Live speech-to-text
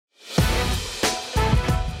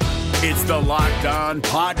It's the Locked On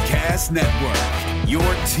Podcast Network, your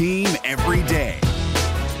team every day.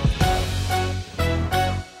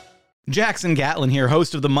 Jackson Gatlin here,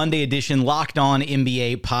 host of the Monday edition Locked On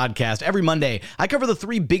NBA podcast. Every Monday, I cover the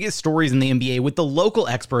three biggest stories in the NBA with the local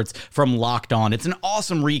experts from Locked On. It's an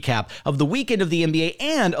awesome recap of the weekend of the NBA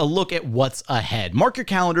and a look at what's ahead. Mark your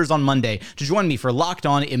calendars on Monday to join me for Locked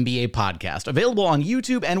On NBA podcast, available on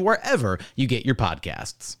YouTube and wherever you get your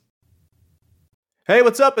podcasts. Hey,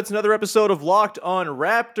 what's up? It's another episode of Locked On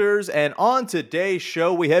Raptors, and on today's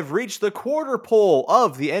show, we have reached the quarter pole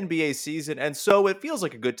of the NBA season, and so it feels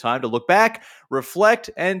like a good time to look back, reflect,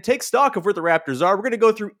 and take stock of where the Raptors are. We're going to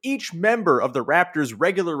go through each member of the Raptors'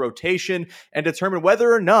 regular rotation and determine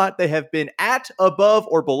whether or not they have been at, above,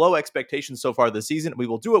 or below expectations so far this season. We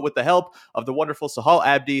will do it with the help of the wonderful Sahal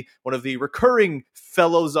Abdi, one of the recurring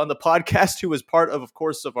fellows on the podcast, who is part of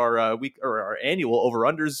course, of our our annual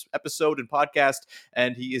Over-Unders episode and podcast.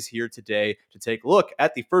 And he is here today to take a look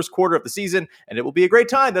at the first quarter of the season, and it will be a great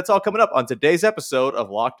time. That's all coming up on today's episode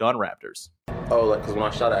of Locked On Raptors. Because when I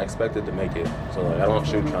shot, I expected to make it. So, I don't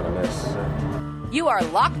shoot trying to miss. You are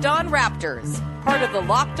Locked On Raptors, part of the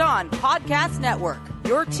Locked On Podcast Network,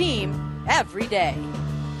 your team every day.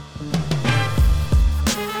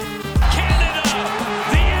 Canada,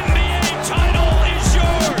 the NBA title is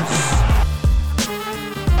yours.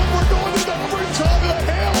 We're going to the overtime of the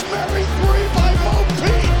Hail Mary 3 by Mo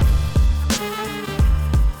Pete.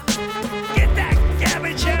 Get that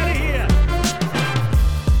garbage out of here.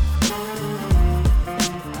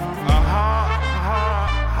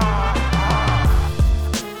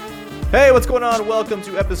 Hey, what's going on? Welcome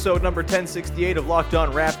to episode number 1068 of Locked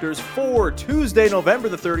On Raptors for Tuesday, November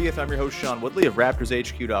the 30th. I'm your host, Sean Woodley of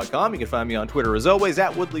RaptorsHQ.com. You can find me on Twitter as always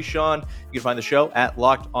at WoodleySean. You can find the show at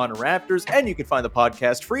Locked On Raptors, and you can find the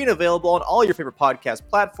podcast free and available on all your favorite podcast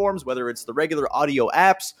platforms, whether it's the regular audio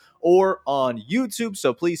apps or on YouTube.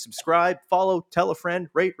 So please subscribe, follow, tell a friend,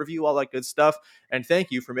 rate, review, all that good stuff. And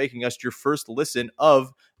thank you for making us your first listen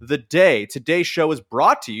of the day. Today's show is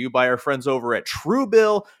brought to you by our friends over at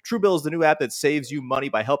Truebill. Truebill is the new app that saves you money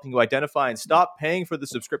by helping you identify and stop paying for the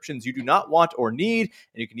subscriptions you do not want or need.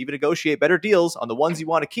 And you can even negotiate better deals on the ones you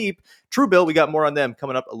want to keep. Truebill, we got more on them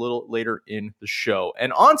coming up a little later in the show.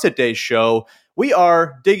 And on today's show, we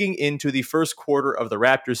are digging into the first quarter of the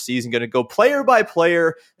Raptors season, going to go player by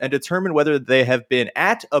player and determine whether they have been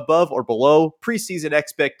at, above, or below preseason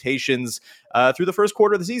expectations through the first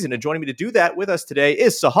quarter of the season. And joining me to do that with us today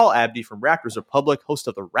is Sahal Abdi from Raptors Republic, host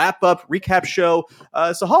of the Wrap-Up Recap Show.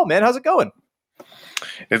 Sahal, man, how's it going?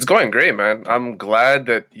 It's going great, man. I'm glad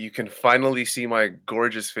that you can finally see my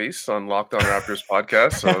gorgeous face on Locked On Raptors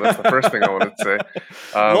podcast. So that's the first thing I wanted to say.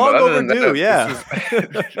 Long overdue, yeah.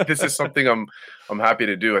 This is something I'm happy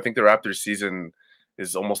to do. I think the Raptors season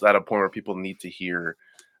is almost at a point where people need to hear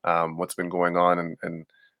what's been going on and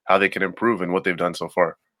how they can improve and what they've done so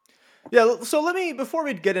far. Yeah, so before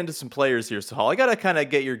we get into some players here, Sahal, I got to kind of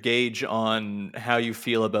get your gauge on how you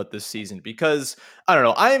feel about this season, because, I don't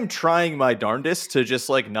know, I am trying my darndest to just,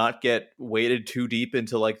 not get waded too deep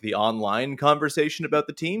into, the online conversation about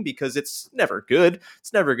the team, because it's never good.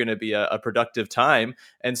 It's never going to be a productive time.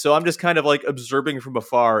 And so I'm just kind of, observing from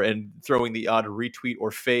afar and throwing the odd retweet or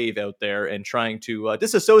fave out there and trying to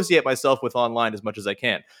disassociate myself with online as much as I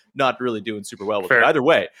can. Not really doing super well with Fair. it either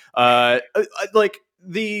way.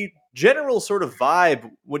 The general sort of vibe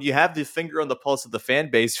when you have the finger on the pulse of the fan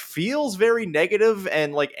base feels very negative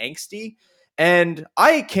and angsty. And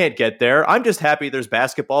I can't get there. I'm just happy there's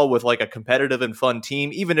basketball with a competitive and fun team,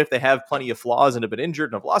 even if they have plenty of flaws and have been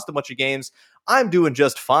injured and have lost a bunch of games. I'm doing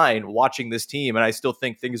just fine watching this team, and I still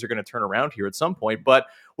think things are going to turn around here at some point. But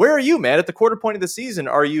where are you, man? At the quarter point of the season,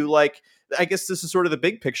 are you I guess this is sort of the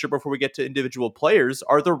big picture before we get to individual players.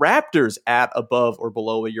 Are the Raptors at, above, or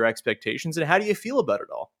below your expectations, and how do you feel about it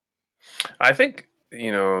all? I think,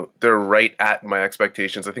 they're right at my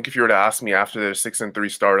expectations. I think if you were to ask me after their 6-3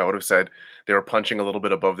 start, I would have said they were punching a little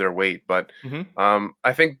bit above their weight. But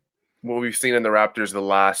I think what we've seen in the Raptors the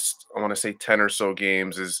last, I want to say 10 or so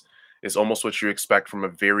games is almost what you expect from a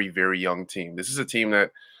very, very young team. This is a team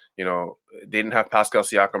that, they didn't have Pascal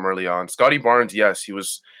Siakam early on. Scotty Barnes, yes, he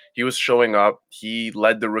was showing up. He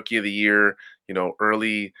led the Rookie of the Year,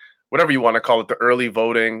 early, whatever you want to call it, the early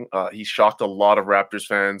voting. He shocked a lot of Raptors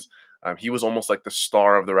fans. He was almost like the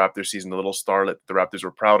star of the Raptors season, the little starlet the Raptors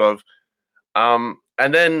were proud of. And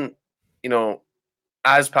then,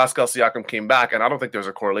 as Pascal Siakam came back, and I don't think there's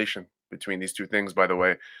a correlation between these two things, by the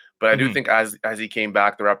way, but I do think as he came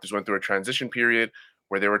back, the Raptors went through a transition period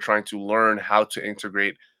where they were trying to learn how to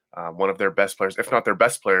integrate one of their best players, if not their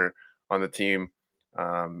best player on the team.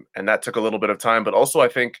 And that took a little bit of time. But also, I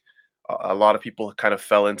think a lot of people kind of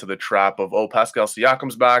fell into the trap of, oh, Pascal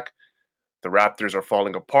Siakam's back, the Raptors are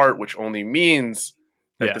falling apart, which only means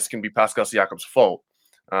that this can be Pascal Siakam's fault.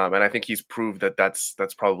 And I think he's proved that that's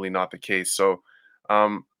probably not the case. So,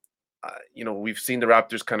 we've seen the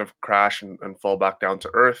Raptors kind of crash and fall back down to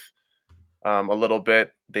earth a little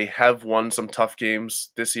bit. They have won some tough games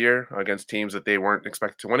this year against teams that they weren't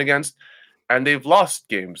expected to win against, and they've lost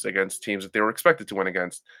games against teams that they were expected to win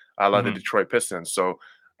against, a la the Detroit Pistons. So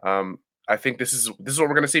I think this is what we're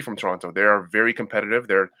going to see from Toronto. They are very competitive.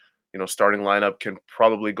 Their starting lineup can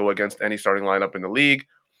probably go against any starting lineup in the league.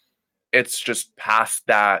 It's just past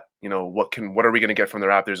that, what are we going to get from the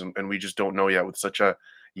Raptors? And we just don't know yet with such a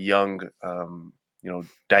young,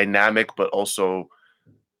 dynamic, but also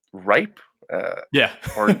ripe.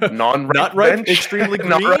 Or non-ripe not ripe, bench. extremely green.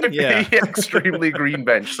 Not ripe, extremely green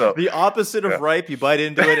bench. So the opposite of ripe, you bite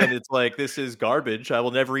into it and it's like, this is garbage. I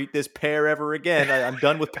will never eat this pear ever again. I'm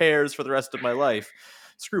done with pears for the rest of my life.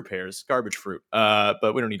 Screw pears, garbage fruit.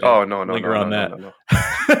 But we don't need to linger on that. No.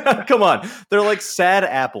 Come on, they're like sad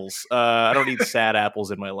apples. I don't need sad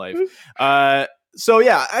apples in my life. So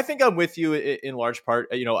yeah, I think I'm with you in large part.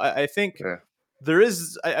 I think there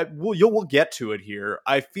is. We'll get to it here.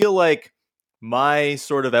 I feel like my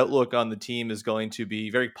sort of outlook on the team is going to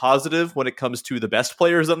be very positive when it comes to the best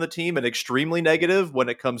players on the team and extremely negative when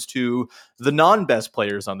it comes to the non-best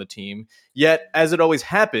players on the team. Yet, as it always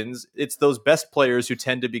happens, it's those best players who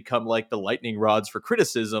tend to become like the lightning rods for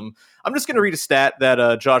criticism. I'm just going to read a stat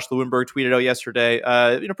that Josh Lewinberg tweeted out yesterday.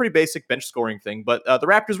 Pretty basic bench scoring thing, but the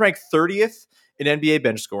Raptors rank 30th in NBA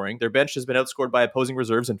bench scoring. Their bench has been outscored by opposing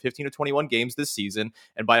reserves in 15 to 21 games this season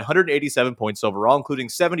and by 187 points overall, including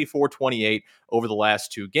 74-28 over the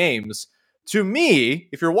last 2 games. To me,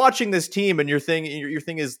 if you're watching this team and your thing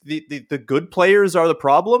is the good players are the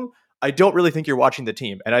problem, I don't really think you're watching the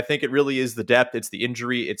team. And I think it really is the depth, it's the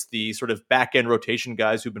injury, it's the sort of back-end rotation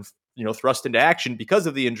guys who've been thrust into action because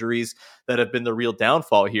of the injuries that have been the real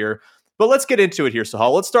downfall here. But let's get into it here,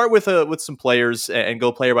 Sahal. Let's start with some players and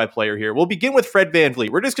go player by player here. We'll begin with Fred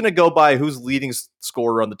VanVleet. We're just going to go by who's leading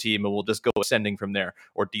scorer on the team, and we'll just go ascending from there,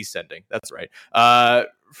 or descending. That's right.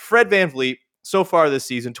 Fred VanVleet, so far this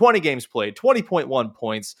season, 20 games played, 20.1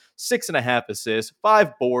 points, 6.5 assists,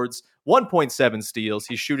 5 boards, 1.7 steals.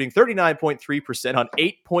 He's shooting 39.3% on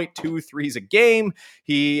 8.2 threes a game.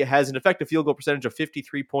 He has an effective field goal percentage of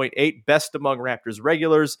 53.8, best among Raptors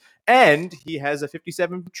regulars, and he has a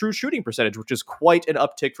 57 true shooting percentage, which is quite an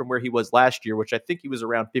uptick from where he was last year, which I think he was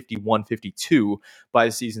around 51, 52 by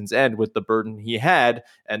the season's end with the burden he had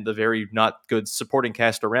and the very not good supporting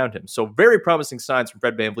cast around him. So very promising signs from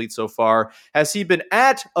Fred VanVleet so far. Has he been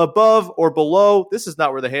at, above, or below? This is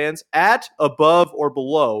not where the hands. At, above, or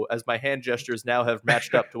below, as my hand gestures now have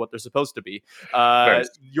matched up to what they're supposed to be. Nice.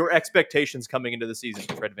 Your expectations coming into the season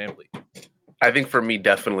for Fred VanVleet? I think for me,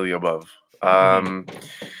 definitely above.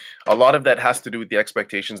 A lot of that has to do with the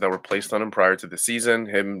expectations that were placed on him prior to the season.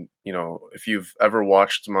 Him, if you've ever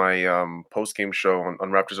watched my post-game show on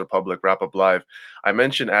Raptors Republic, Wrap Up Live, I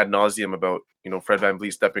mentioned ad nauseum about, Fred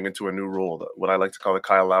VanVleet stepping into a new role, what I like to call the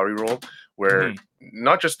Kyle Lowry role, where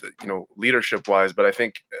not just, leadership-wise, but I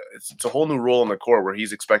think it's a whole new role on the court where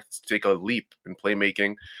he's expected to take a leap in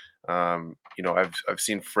playmaking. I've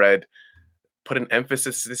seen Fred put an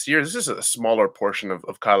emphasis this year. This is a smaller portion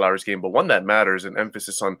of Kyle Lowry's game, but one that matters, an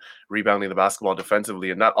emphasis on rebounding the basketball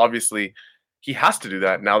defensively. And that obviously he has to do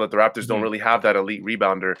that now that the Raptors don't really have that elite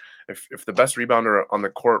rebounder. If the best rebounder on the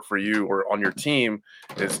court for you or on your team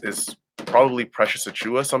is probably Precious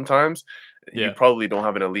Achiuwa sometimes, you probably don't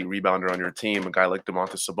have an elite rebounder on your team, a guy like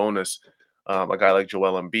Domantas Sabonis, a guy like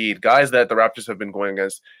Joel Embiid, guys that the Raptors have been going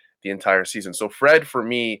against the entire season. So Fred, for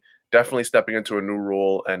me, definitely stepping into a new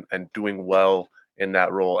role and doing well in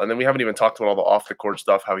that role. And then we haven't even talked about all the off the court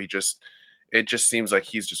stuff, how it just seems like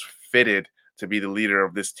he's just fitted to be the leader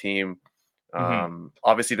of this team.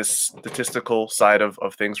 Obviously the statistical side of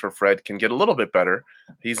things for Fred can get a little bit better.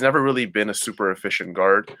 He's never really been a super efficient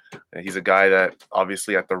guard. He's a guy that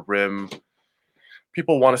obviously at the rim,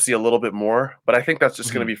 people want to see a little bit more, but I think that's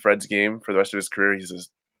just going to be Fred's game for the rest of his career. He's a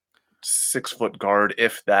 6-foot guard,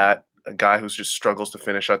 if that, a guy who just struggles to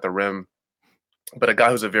finish at the rim, but a guy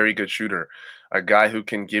who's a very good shooter, a guy who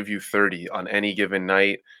can give you 30 on any given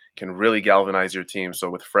night, can really galvanize your team. So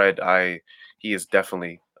with Fred, he is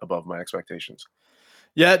definitely above my expectations.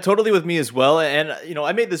 Yeah, totally with me as well. And,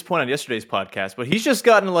 I made this point on yesterday's podcast, but he's just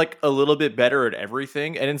gotten like a little bit better at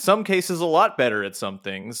everything. And in some cases, a lot better at some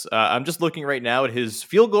things. I'm just looking right now at his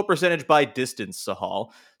field goal percentage by distance,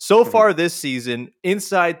 Sahal. So far this season,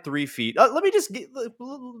 inside 3 feet. Let me just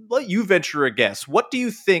let you venture a guess. What do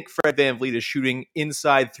you think Fred VanVleet is shooting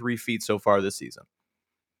inside 3 feet so far this season?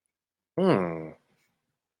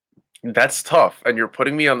 That's tough, and you're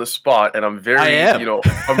putting me on the spot, and I'm I am.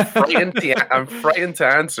 I'm frightened. I'm frightened to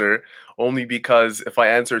answer only because if I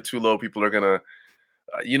answer too low, people are gonna.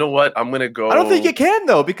 You know what? I'm gonna I don't think go. you can,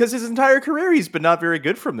 though, because his entire career he's been not very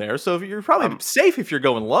good from there. So you're probably safe if you're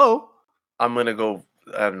going low. I'm gonna go.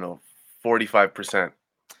 I don't know, 45%.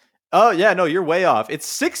 Oh, yeah, no, you're way off. It's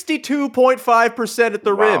 62.5% at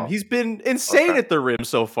the rim. Wow. He's been insane Okay. at the rim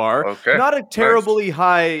so far. Okay. Not a Nice. terribly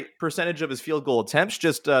high percentage of his field goal attempts.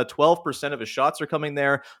 Just 12% of his shots are coming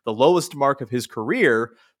there, the lowest mark of his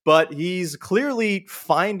career. But he's clearly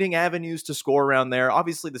finding avenues to score around there.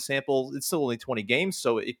 Obviously, the sample, it's still only 20 games,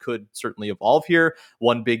 so it could certainly evolve here.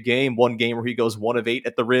 One big game, one game where he goes 1 of 8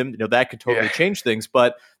 at the rim, that could totally change things.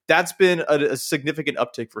 But that's been a significant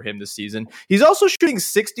uptick for him this season. He's also shooting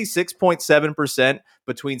 66.7%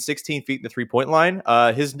 between 16 feet and the three-point line.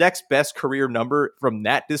 His next best career number from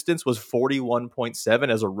that distance was 41.7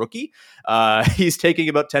 as a rookie. He's taking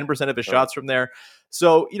about 10% of his shots from there.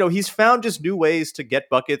 So, he's found just new ways to get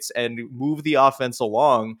buckets and move the offense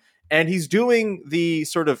along. And he's doing the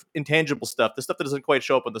sort of intangible stuff, the stuff that doesn't quite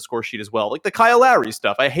show up on the score sheet as well, like the Kyle Lowry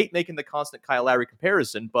stuff. I hate making the constant Kyle Lowry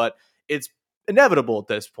comparison, but it's inevitable at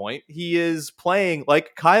this point. He is playing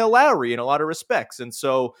like Kyle Lowry in a lot of respects. And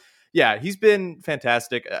so, yeah, he's been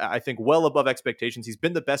fantastic. I think well above expectations. He's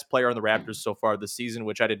been the best player on the Raptors so far this season,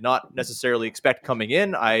 which I did not necessarily expect coming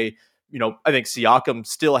in. I think Siakam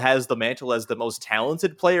still has the mantle as the most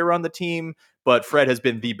talented player on the team, but Fred has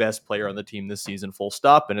been the best player on the team this season, full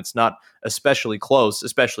stop. And it's not especially close,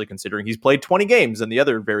 especially considering he's played 20 games and the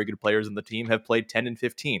other very good players on the team have played 10 and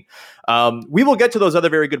 15. We will get to those other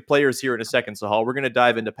very good players here in a second, Sahal. We're going to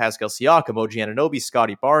dive into Pascal Siakam, OG Anunoby,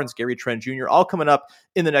 Scotty Barnes, Gary Trent Jr., all coming up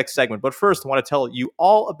in the next segment. But first, I want to tell you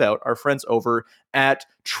all about our friends over at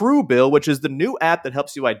Truebill, which is the new app that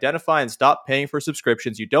helps you identify and stop paying for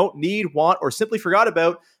subscriptions you don't need, want, or simply forgot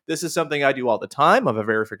about. This is something I do all the time. I'm a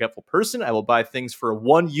very forgetful person. I will buy things for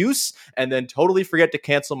one use and then totally forget to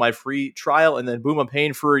cancel my free trial. And then boom, I'm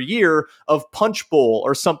paying for a year of Punch Bowl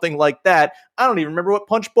or something like that. I don't even remember what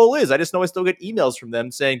Punch Bowl is. I just know I still get emails from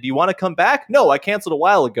them saying, do you want to come back? No, I canceled a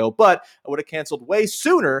while ago, but I would have canceled way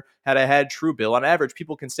sooner had I had Truebill. On average,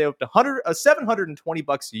 people can save up to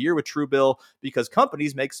 $720 a year with Truebill because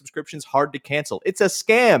companies make subscriptions hard to cancel. It's a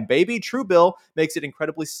scam, baby. Truebill makes it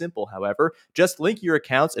incredibly simple, however. Just link your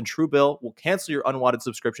accounts and Truebill will cancel your unwanted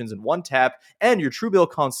subscriptions in one tap, and your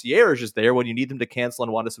Truebill concierge is there when you need them to cancel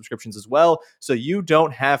unwanted subscriptions as well, so you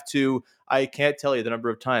don't have to. I can't tell you the number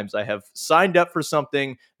of times I have signed up for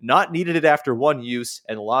something, not needed it after one use,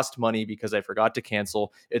 and lost money because I forgot to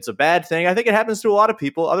cancel. It's a bad thing. I think it happens to a lot of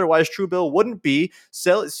people. Otherwise, Truebill wouldn't be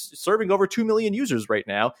serving over 2 million users right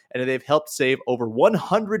now, and they've helped save over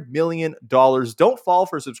 $100 million. Don't fall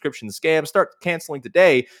for subscription scams. Start canceling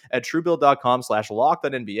today at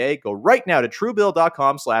Truebill.com/LockedOnNBA. Go right now to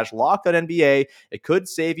Truebill.com/LockedOnNBA. It could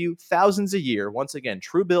save you thousands a year. Once again,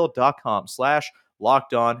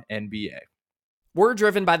 Truebill.com/LockedOnNBA. We're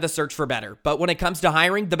driven by the search for better, but when it comes to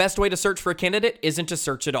hiring, the best way to search for a candidate isn't to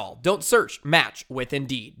search at all. Don't search, match with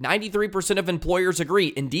Indeed. 93% of employers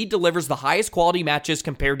agree Indeed delivers the highest quality matches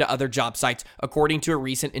compared to other job sites, according to a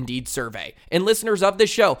recent Indeed survey. And listeners of this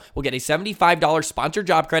show will get a $75 sponsored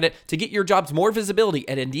job credit to get your jobs more visibility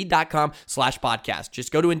at Indeed.com/podcast.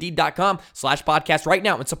 Just go to Indeed.com/podcast right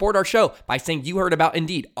now and support our show by saying you heard about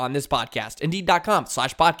Indeed on this podcast.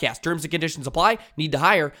 Indeed.com/podcast. Terms and conditions apply. Need to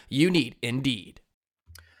hire? You need Indeed.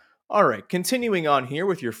 All right, continuing on here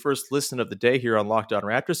with your first listen of the day here on Locked On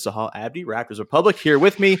Raptors. Sahal Abdi, Raptors Republic, here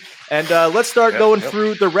with me. And let's start going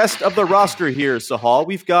through the rest of the roster here, Sahal.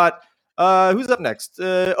 We've got, who's up next?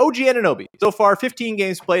 OG Anunoby. So far, 15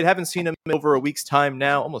 games played. Haven't seen him in over a week's time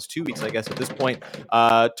now. Almost 2 weeks, I guess, at this point.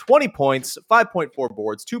 20 points, 5.4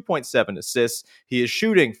 boards, 2.7 assists. He is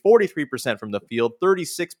shooting 43% from the field,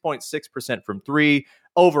 36.6% from three.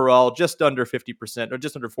 Overall, just under 50% or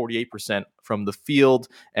just under 48% from the field.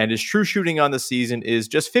 And his true shooting on the season is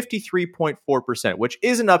just 53.4%, which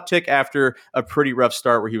is an uptick after a pretty rough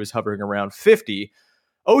start where he was hovering around 50.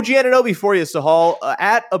 OG Anunoby for you, Sahal,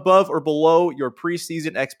 at, above, or below your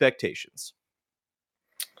preseason expectations?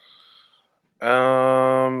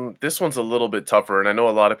 This one's a little bit tougher, and I know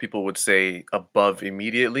a lot of people would say above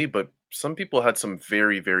immediately, but some people had some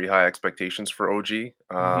very, very high expectations for OG.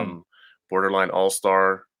 Borderline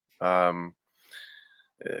all-star. Some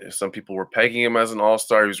people were pegging him as an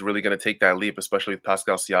all-star. He was really going to take that leap, especially with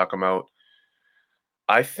Pascal Siakam out.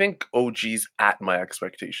 I think OG's at my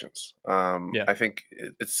expectations. I think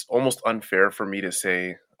it's almost unfair for me to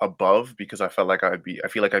say above because I feel like I'd be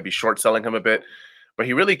short selling him a bit. But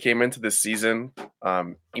he really came into this season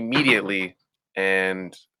immediately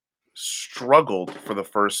and struggled for the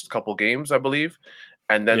first couple games, I believe,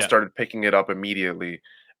 and then started picking it up immediately.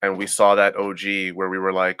 And we saw that OG where we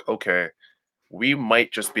were like, okay, we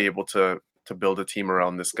might just be able to build a team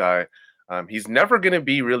around this guy. He's never going to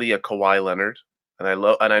be really a Kawhi Leonard, and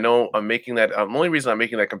I know I'm making that. The only reason I'm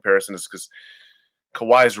making that comparison is because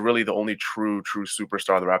Kawhi is really the only true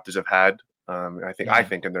superstar the Raptors have had. I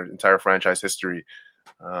think in their entire franchise history.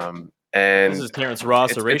 And this is Terrence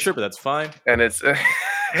Ross erasure, but that's fine. And it's and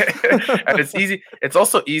it's easy. It's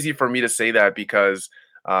also easy for me to say that because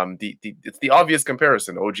it's the obvious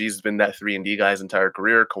comparison. OG's been that 3-and-D guy his entire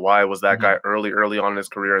career. Kawhi was that guy early on in his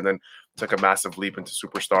career, and then took a massive leap into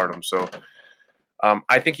superstardom. So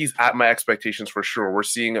I think he's at my expectations for sure. We're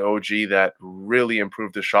seeing an OG that really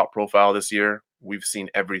improved his shot profile this year. We've seen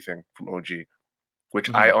everything from OG,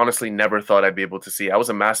 which I honestly never thought I'd be able to see. I was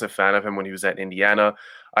a massive fan of him when he was at Indiana.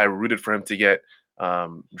 I rooted for him to get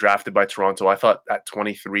drafted by Toronto. I thought at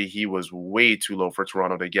 23 he was way too low for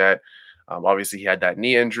Toronto to get. Obviously, he had that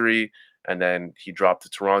knee injury, and then he dropped to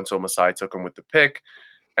Toronto. Masai took him with the pick,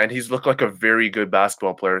 and he's looked like a very good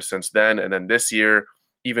basketball player since then. And then this year,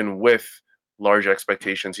 even with large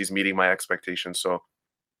expectations, he's meeting my expectations. So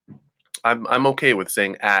I'm okay with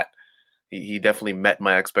saying he definitely met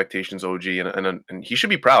my expectations, OG, and he should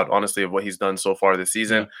be proud, honestly, of what he's done so far this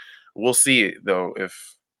season. We'll see, though,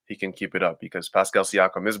 if he can keep it up, because Pascal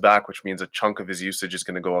Siakam is back, which means a chunk of his usage is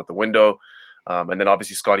going to go out the window. And then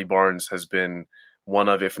obviously Scotty Barnes has been one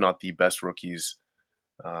of, if not the best rookies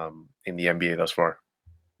in the NBA thus far.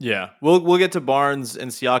 Yeah, we'll get to Barnes and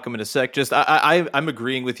Siakam in a sec. Just I'm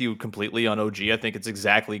agreeing with you completely on OG. I think it's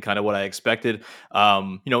exactly kind of what I expected.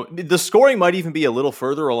 The scoring might even be a little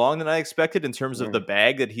further along than I expected in terms of the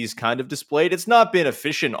bag that he's kind of displayed. It's not been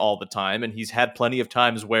efficient all the time, and he's had plenty of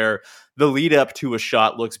times where the lead up to a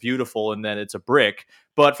shot looks beautiful and then it's a brick.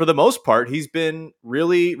 But for the most part, he's been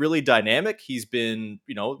really, really dynamic. He's been,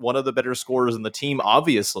 one of the better scorers in the team,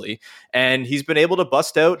 obviously. And he's been able to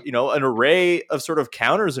bust out, an array of sort of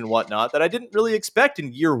counters and whatnot that I didn't really expect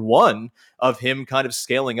in year one of him kind of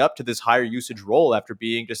scaling up to this higher usage role after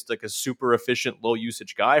being just like a super efficient, low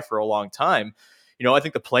usage guy for a long time. I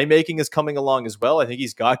think the playmaking is coming along as well. I think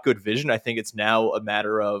he's got good vision. I think it's now a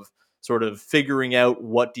matter of sort of figuring out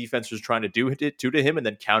what defense is trying to do to him and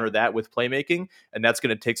then counter that with playmaking. And that's going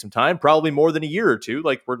to take some time, probably more than a year or two.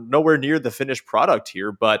 Like, we're nowhere near the finished product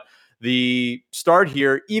here, but the start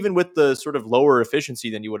here, even with the sort of lower efficiency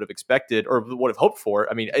than you would have expected or would have hoped for,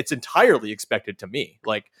 I mean, it's entirely expected to me.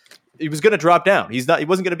 Like, he was going to drop down. He wasn't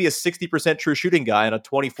going to be a 60% true shooting guy and a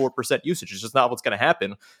 24% usage. It's just not what's going to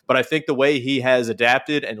happen. But I think the way he has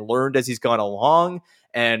adapted and learned as he's gone along,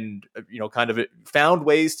 and kind of found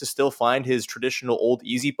ways to still find his traditional old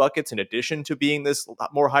easy buckets in addition to being this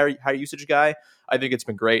more higher usage guy, I think it's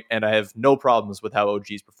been great, and I have no problems with how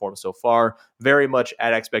OG's performed so far. Very much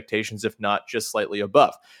at expectations, if not just slightly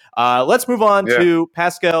above. Let's move on to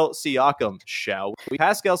Pascal Siakam, shall we?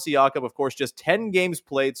 Pascal Siakam, of course, just 10 games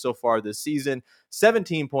played so far this season,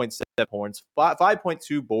 17.7 points,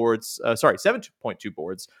 5.2 boards, 7.2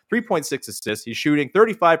 boards, 3.6 assists. He's shooting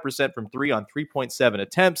 35% from 3 on 3.7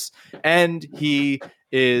 attempts, and he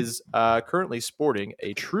is currently sporting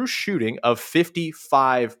a true shooting of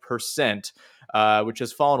 55%. Which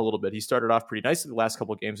has fallen a little bit. He started off pretty nicely. The last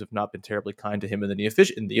couple of games have not been terribly kind to him in the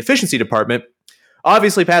efficiency department.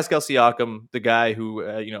 Obviously, Pascal Siakam, the guy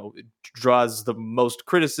who draws the most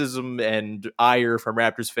criticism and ire from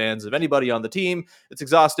Raptors fans of anybody on the team. It's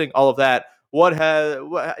exhausting. All of that. What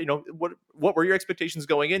were your expectations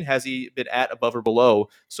going in? Has he been at, above, or below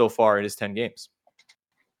so far in his 10 games?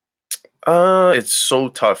 It's so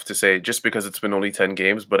tough to say just because it's been only 10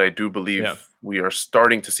 games, but I do believe we are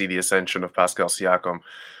starting to see the ascension of Pascal Siakam.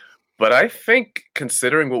 But I think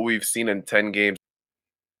considering what we've seen in 10 games,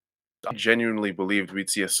 I genuinely believed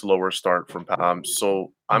we'd see a slower start from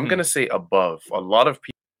so I'm going to say above. A lot of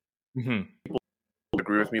people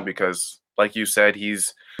agree with me because, like you said,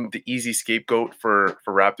 he's the easy scapegoat for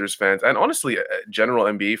Raptors fans and honestly, general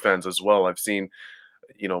NBA fans as well. I've seen,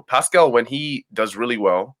 Pascal, when he does really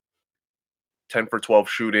well, 10 for 12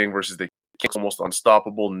 shooting versus the Kings, almost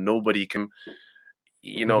unstoppable. Nobody can,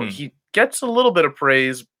 he gets a little bit of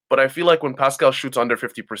praise, but I feel like when Pascal shoots under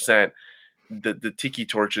 50%, the tiki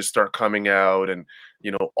torches start coming out and,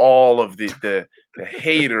 all of the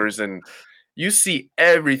haters, and you see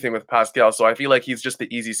everything with Pascal. So I feel like he's just the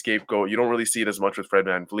easy scapegoat. You don't really see it as much with Fred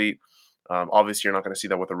VanVleet. Obviously, you're not going to see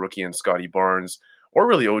that with a rookie in Scotty Barnes or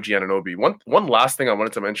really OG Anunoby. One last thing I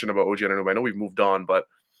wanted to mention about OG Anunoby. I know we've moved on, but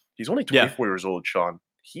he's only 24 years old, Sean.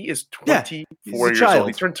 He is he's 24 a years child. old.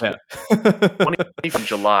 He turned 20 in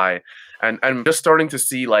July. And I'm just starting to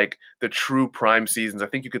see like the true prime seasons. I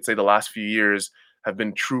think you could say the last few years have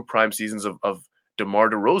been true prime seasons of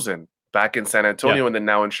DeMar DeRozan back in San Antonio and then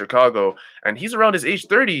now in Chicago. And he's around his age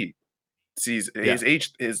 30 season. His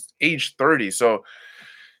age 30. So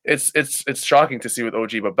it's shocking to see with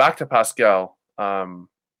OG. But back to Pascal.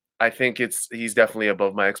 I think he's definitely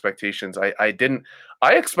above my expectations. I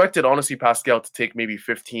expected honestly Pascal to take maybe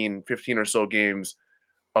 15 or so games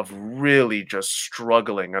of really just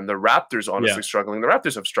struggling, and the Raptors honestly struggling. The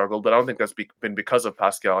Raptors have struggled, but I don't think that's been because of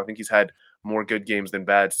Pascal. I think he's had more good games than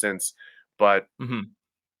bad since, but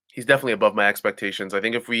he's definitely above my expectations. I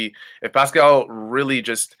think if Pascal really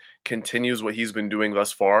just continues what he's been doing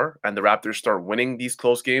thus far, and the Raptors start winning these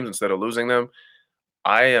close games instead of losing them,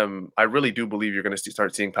 I really do believe you're going to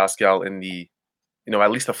start seeing Pascal in the,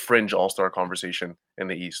 at least a fringe all-star conversation in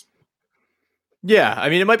the East. Yeah, I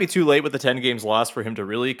mean, it might be too late with the 10 games lost for him to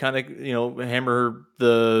really kind of, hammer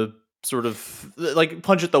the sort of like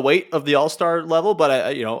punch at the weight of the all-star level. But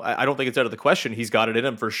I don't think it's out of the question. He's got it in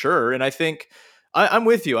him for sure. And I think I'm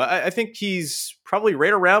with you. I think he's probably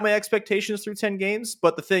right around my expectations through 10 games.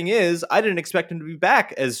 But the thing is, I didn't expect him to be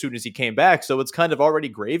back as soon as he came back. So it's kind of already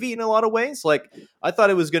gravy in a lot of ways. Like, I thought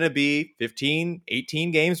it was going to be 15,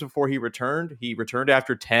 18 games before he returned. He returned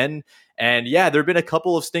after 10. And yeah, there have been a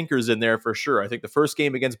couple of stinkers in there for sure. I think the first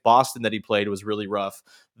game against Boston that he played was really rough.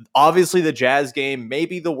 Obviously, the Jazz game,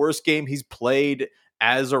 maybe the worst game he's played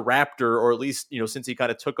as a Raptor, or at least, since he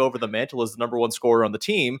kind of took over the mantle as the number one scorer on the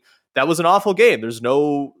team. That was an awful game. There's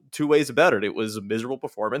no two ways about it. It was a miserable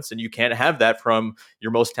performance, and you can't have that from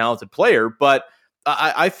your most talented player. But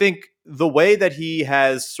I think the way that he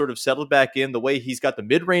has sort of settled back in, the way he's got the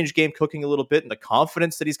mid-range game cooking a little bit, and the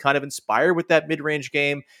confidence that he's kind of inspired with that mid-range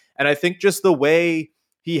game, and I think just the way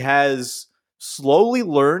he has slowly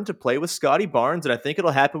learned to play with Scotty Barnes, and I think it'll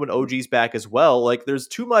happen when OG's back as well. Like, there's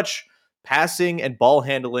too much passing and ball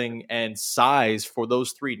handling and size for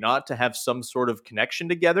those three not to have some sort of connection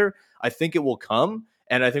together. I think it will come,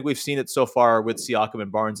 and I think we've seen it so far with Siakam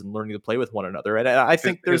and Barnes and learning to play with one another. And I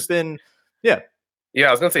think there's been, yeah,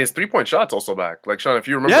 I was gonna say his 3-point shot's also back. Like, Sean, if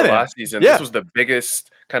you remember last season, this was the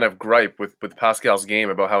biggest kind of gripe with Pascal's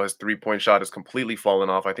game about how his 3-point shot has completely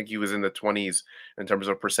fallen off. I think he was in the 20s in terms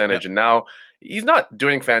of percentage, and now he's not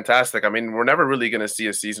doing fantastic. I mean, we're never really going to see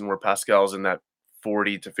a season where Pascal's in that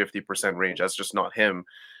 40 to 50% range. That's just not him.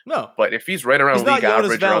 No, but if he's right around league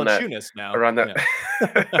average, around that,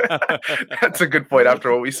 that's a good point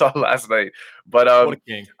after what we saw last night. But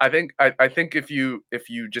I think if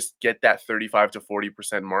you just get that 35 to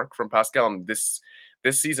 40% mark from Pascal, and this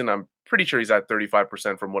season, I'm pretty sure he's at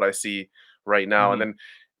 35% from what I see right now. And then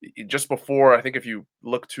just before, I think if you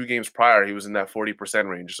look 2 games prior, he was in that 40%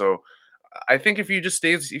 range. So I think if he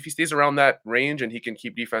stays around that range and he can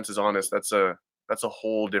keep defenses honest, that's a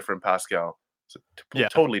whole different Pascal. It's a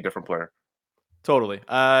totally different player. Totally.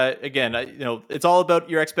 Again, it's all about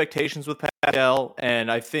your expectations with Pascal, and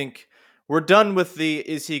I think we're done with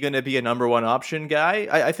is he going to be a number one option guy?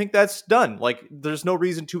 I think that's done. Like, there's no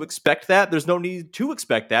reason to expect that. There's no need to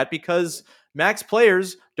expect that because max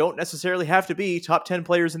players don't necessarily have to be top 10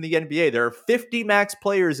 players in the NBA. There are 50 max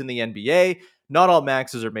players in the NBA. Not all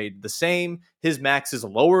maxes are made the same. His max is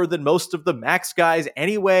lower than most of the max guys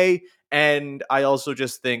anyway. And I also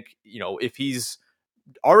just think, if he's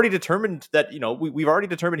already determined that, we've already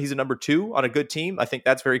determined he's a number 2 on a good team. I think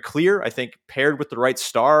that's very clear. I think paired with the right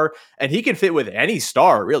star, and he can fit with any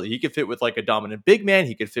star, really. He can fit with like a dominant big man.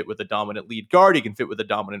 He can fit with a dominant lead guard. He can fit with a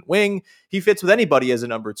dominant wing. He fits with anybody as a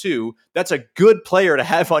number 2. That's a good player to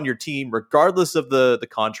have on your team, regardless of the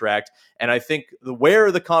contract. And I think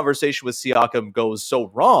where the conversation with Siakam goes so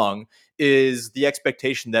wrong is the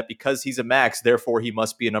expectation that because he's a max, therefore he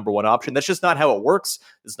must be a number 1 option. That's just not how it works.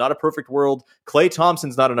 It's not a perfect world. Klay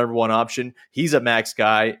Thompson's not a number 1 option. He's a max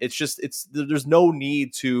guy. There's no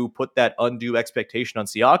need to put that undue expectation on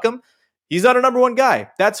Siakam. He's not a number 1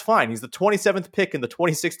 guy. That's fine. He's the 27th pick in the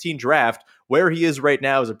 2016 draft. Where he is right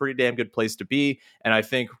now is a pretty damn good place to be. And I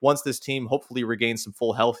think once this team hopefully regains some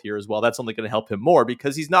full health here as well, that's only going to help him more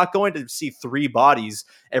because he's not going to see 3 bodies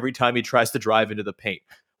every time he tries to drive into the paint.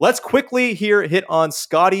 Let's quickly here hit on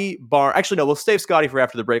Scotty Barnes. Actually, no, we'll save Scotty for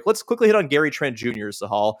after the break. Let's quickly hit on Gary Trent Jr.,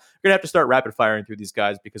 Sahal. We're going to have to start rapid firing through these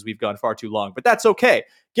guys because we've gone far too long, but that's okay.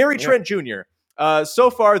 Gary Trent Jr., so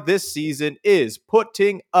far this season is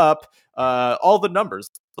putting up all the numbers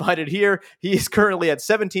slided here. He is currently at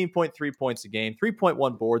 17.3 points a game,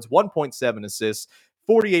 3.1 boards, 1.7 assists,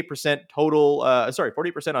 48% total,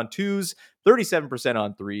 48% on twos, 37%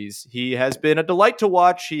 on threes. He has been a delight to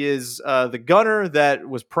watch. He is the gunner that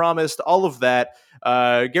was promised, all of that.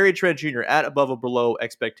 Gary Trent Jr. at above or below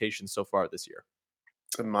expectations so far this year.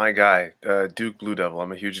 My guy, Duke Blue Devil.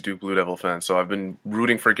 I'm a huge Duke Blue Devil fan, so I've been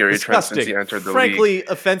rooting for Gary Trent since he entered the league. Frankly,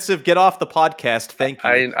 offensive. Get off the podcast. Thank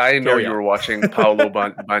you. I know you were watching Paolo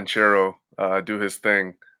Banchero do his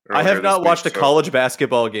thing. I have not watched a college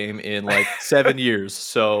basketball game in like 7 years,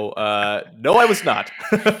 so no, I was not.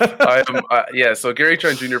 So Gary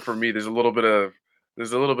Trent Jr. for me, there's a little bit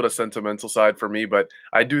of sentimental side for me, but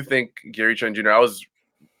I do think Gary Trent Jr. I was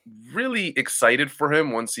really excited for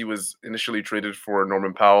him once he was initially traded for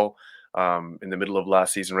Norman Powell in the middle of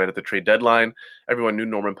last season, right at the trade deadline. Everyone knew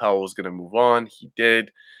Norman Powell was going to move on. He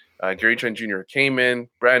did. Gary Trent Jr. came in,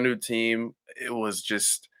 brand new team. It was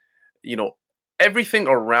just, everything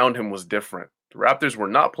around him was different. The Raptors were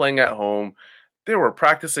not playing at home. They were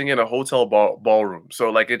practicing in a hotel ballroom.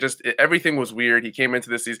 So everything was weird. He came into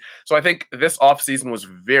this season. So I think this offseason was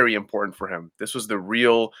very important for him. This was the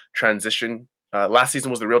real transition. Last season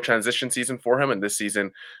was the real transition season for him. And this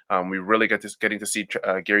season, we really getting to see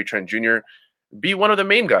Gary Trent Jr. be one of the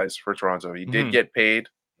main guys for Toronto. He did get paid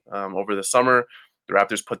over the summer. The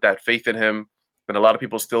Raptors put that faith in him. And a lot of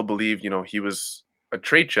people still believe, he was a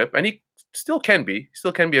trade chip. And he still can be.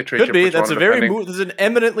 A trade chip. Could be. That's this is an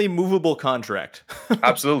eminently movable contract.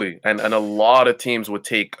 Absolutely. And a lot of teams would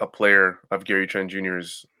take a player of Gary Trent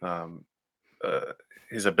Jr.'s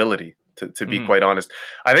his ability. To be quite honest,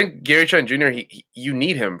 I think Gary Trent Jr. You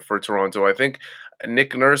need him for Toronto. I think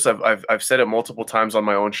Nick Nurse. I've said it multiple times on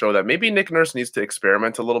my own show that maybe Nick Nurse needs to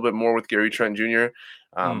experiment a little bit more with Gary Trent Jr.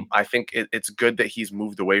 I think it's good that he's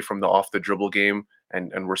moved away from the off the dribble game,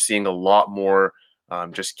 and we're seeing a lot more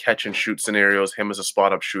just catch and shoot scenarios. Him as a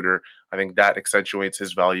spot up shooter. I think that accentuates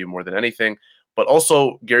his value more than anything. But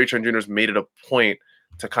also Gary Trent Jr. has made it a point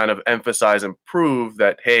to kind of emphasize and prove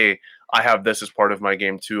that, hey, I have this as part of my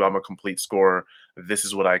game too. I'm a complete scorer. This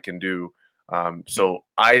is what I can do. So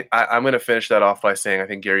I'm going to finish that off by saying I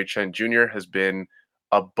think Gary Trent Jr. has been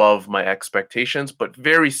above my expectations, but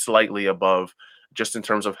very slightly above just in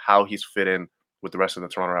terms of how he's fit in with the rest of the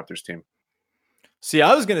Toronto Raptors team. See,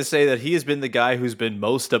 I was going to say that he has been the guy who's been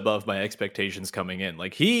most above my expectations coming in.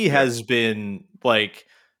 Like he has been like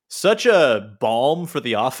such a balm for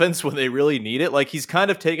the offense when they really need it. Like he's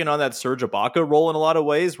kind of taken on that Serge Ibaka role in a lot of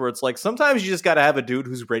ways where it's like sometimes you just got to have a dude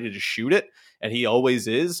who's ready to shoot it, and he always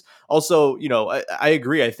is. Also, I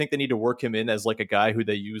agree. I think they need to work him in as like a guy who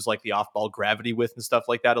they use like the off-ball gravity with and stuff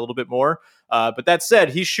like that a little bit more. But that said,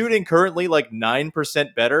 he's shooting currently like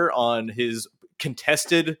 9% better on his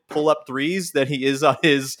contested pull-up threes than he is on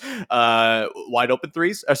his wide open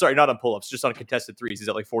threes. Sorry, not on pull-ups, just on contested threes. He's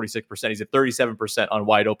at like 46%. He's at 37% on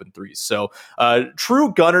wide open threes. So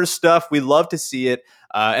true gunner stuff. We love to see it.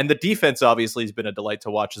 And the defense obviously has been a delight to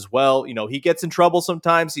watch as well. He gets in trouble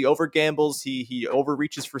sometimes. He over gambles. He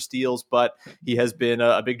overreaches for steals, but he has been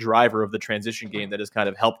a big driver of the transition game that has kind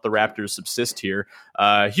of helped the Raptors subsist here.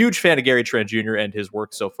 Huge fan of Gary Trent Jr. and his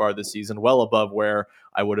work so far this season, well above where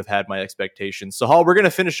I would have had my expectations. So, Hall, we're going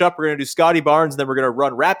to finish up. We're going to do Scotty Barnes, and then we're going to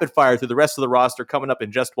run rapid fire through the rest of the roster coming up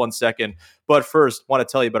in just 1 second. But first, want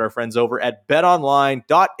to tell you about our friends over at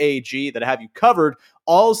betonline.ag that have you covered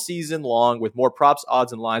all season long with more props,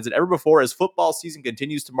 odds, and lines than ever before as football season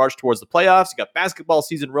continues to march towards the playoffs. You got basketball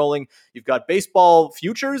season rolling. You've got baseball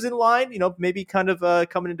futures in line, maybe kind of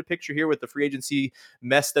coming into picture here with the free agency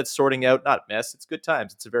mess that's sorting out. Not mess, it's good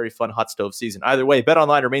times. It's a very fun hot stove season. Either way,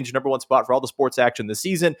 BetOnline remains your number one spot for all the sports action this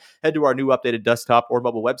season. Head to our new updated desktop or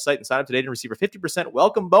mobile website and sign up today to receive a 50%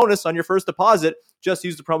 welcome bonus on your first deposit. Just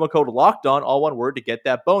use the promo code LOCKEDON, all one word, to get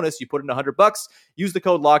that bonus. You put in $100, use the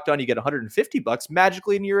code LOCKEDON, you get $150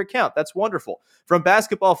 magically into your account. That's wonderful. From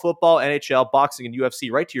basketball, football, NHL, boxing, and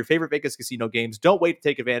UFC, right to your favorite Vegas casino games, don't wait to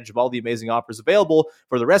take advantage of all the amazing offers available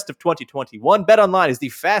for the rest of 2021. BetOnline is the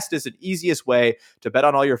fastest and easiest way to bet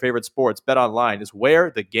on all your favorite sports. BetOnline is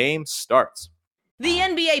where the game starts. The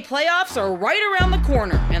NBA playoffs are right around the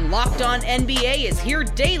corner, and Locked On NBA is here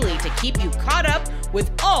daily to keep you caught up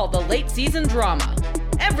with all the late season drama.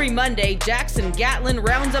 Every Monday, Jackson Gatlin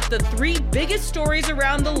rounds up the 3 biggest stories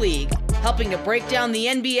around the league, helping to break down the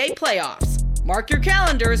NBA playoffs. Mark your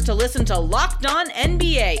calendars to listen to Locked On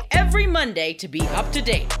NBA every Monday to be up to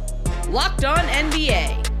date. Locked On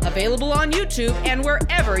NBA, available on YouTube and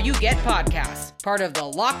wherever you get podcasts. Part of the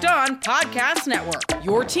Locked On Podcast Network,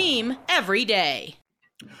 your team every day.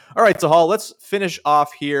 All right, so Hall, let's finish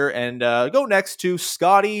off here and go next to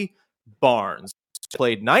Scotty Barnes.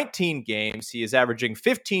 played 19 games. He is averaging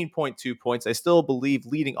 15.2 points. I still believe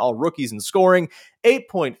leading all rookies in scoring,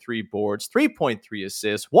 8.3 boards, 3.3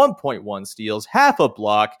 assists, 1.1 steals, half a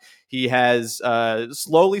block. He has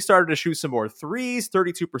slowly started to shoot some more threes,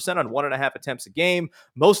 32% on 1.5 attempts a game,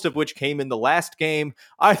 most of which came in the last game.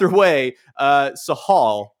 Either way,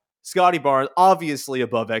 Sahal, Scotty Barnes, obviously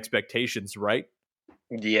above expectations, right?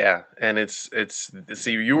 Yeah, and it's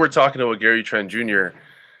see, you were talking about Gary Trent Jr.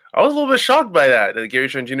 I was a little bit shocked by that. Gary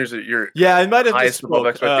Trent Jr. is your I might have highest above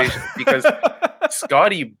expectation because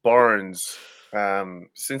Scotty Barnes,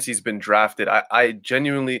 since he's been drafted, I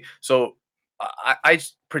genuinely I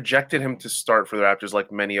projected him to start for the Raptors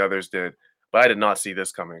like many others did, but I did not see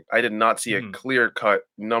this coming. I did not see a clear-cut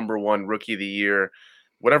number one rookie of the year.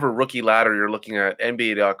 Whatever rookie ladder you're looking at,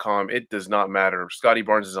 NBA.com, it does not matter. Scotty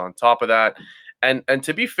Barnes is on top of that. And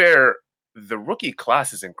to be fair, the rookie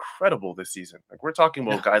class is incredible this season. Like, we're talking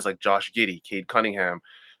about guys like Josh Giddey, Cade Cunningham,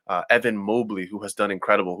 Evan Mobley, who has done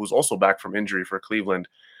incredible, who's also back from injury for Cleveland.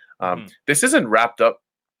 This isn't wrapped up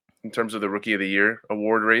in terms of the Rookie of the Year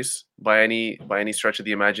award race by any stretch of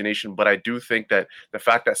the imagination, but I do think that the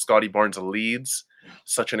fact that Scotty Barnes leads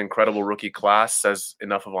such an incredible rookie class says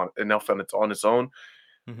enough on its own.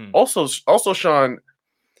 Also, Sean,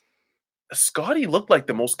 Scotty looked like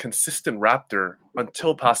the most consistent Raptor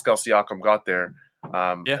until Pascal Siakam got there.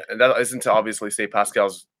 And that isn't to obviously say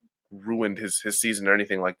Pascal's ruined his season or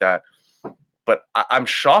anything like that. But I'm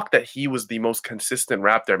shocked that he was the most consistent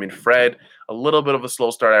Raptor. I mean, Fred, a little bit of a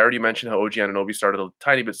slow start. I already mentioned how OG Anunoby started a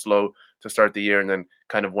tiny bit slow to start the year and then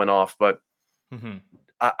kind of went off. But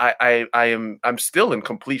I'm still in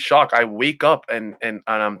complete shock. I wake up and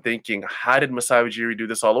I'm thinking, how did Masai Ujiri do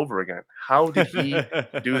this all over again? How did he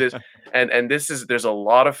do this? And there's a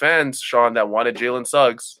lot of fans, Sean, that wanted Jalen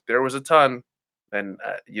Suggs. There was a ton. And,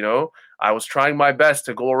 I was trying my best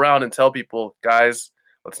to go around and tell people, guys,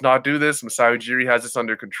 let's not do this. Masai Ujiri has this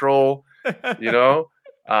under control. I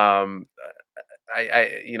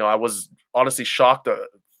was honestly shocked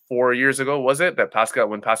 4 years ago, was it, that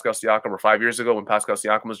when Pascal Siakam, or 5 years ago when Pascal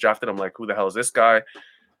Siakam was drafted, I'm like, who the hell is this guy?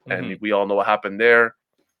 And we all know what happened there.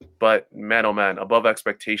 But man, oh man, above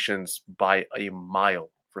expectations by a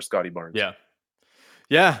mile for Scotty Barnes.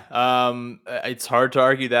 It's hard to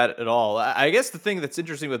argue that at all. I guess the thing that's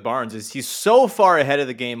interesting with Barnes is he's so far ahead of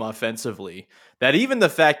the game offensively that even the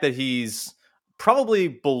fact that he's probably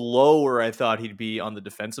below where I thought he'd be on the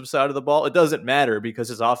defensive side of the ball, it doesn't matter because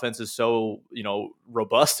his offense is so,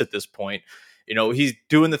 robust at this point. He's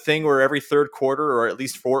doing the thing where every third quarter, or at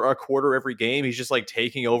least for a quarter every game, he's just like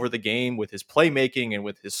taking over the game with his playmaking and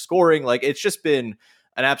with his scoring. Like, it's just been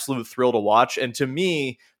an absolute thrill to watch. And to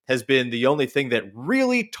me, has been the only thing that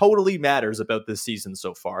really totally matters about this season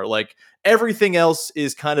so far. Like, everything else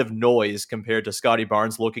is kind of noise compared to Scotty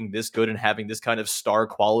Barnes looking this good and having this kind of star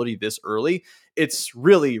quality this early. It's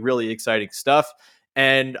really, really exciting stuff.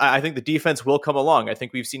 And I think the defense will come along. I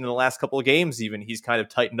think we've seen in the last couple of games, even he's kind of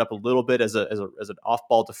tightened up a little bit as an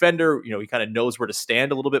off-ball defender. He kind of knows where to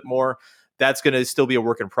stand a little bit more. That's going to still be a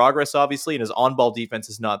work in progress, obviously. And his on-ball defense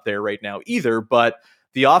is not there right now either, but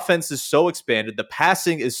the offense is so expanded. The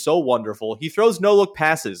passing is so wonderful. He throws no-look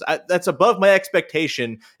passes. That's above my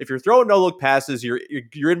expectation. If you're throwing no-look passes, you're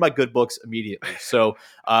in my good books immediately. So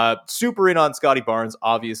super in on Scotty Barnes,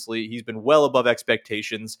 obviously. He's been well above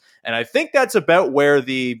expectations. And I think that's about where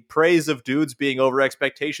the praise of dudes being over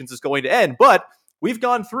expectations is going to end. But we've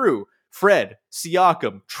gone through Fred,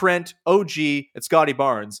 Siakam, Trent, OG, and Scotty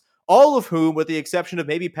Barnes, all of whom, with the exception of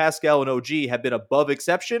maybe Pascal and OG, have been above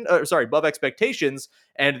expectations,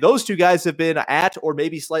 and those two guys have been at or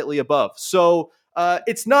maybe slightly above. So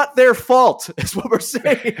it's not their fault, is what we're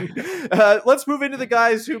saying. Let's move into the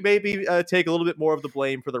guys who maybe take a little bit more of the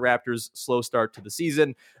blame for the Raptors' slow start to the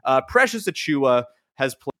season. Precious Achiuwa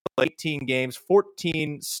has played 18 games,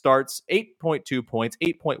 14 starts, 8.2 points,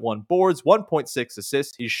 8.1 boards, 1.6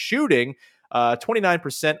 assists. He's shooting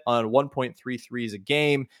 29% on 1.33s a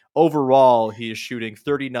game. Overall, he is shooting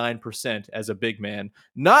 39% as a big man.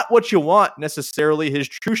 Not what you want necessarily. His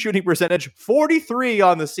true shooting percentage, 43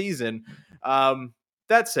 on the season.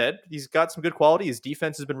 That said, he's got some good quality. His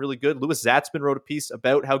defense has been really good. Louis Zatzman wrote a piece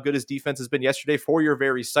about how good his defense has been yesterday for your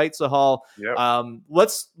very site, Sahal. Yep.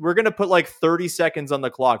 We're going to put like 30 seconds on the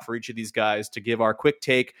clock for each of these guys to give our quick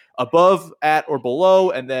take above, at, or below,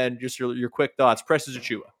 and then just your quick thoughts. Precious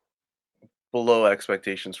Achiuwa. Below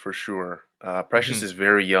expectations for sure. Precious is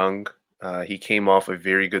very young. He came off a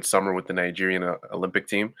very good summer with the Nigerian Olympic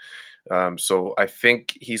team. So I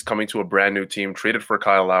think he's coming to a brand new team, traded for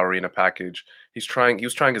Kyle Lowry in a package. He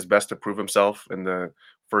was trying his best to prove himself in the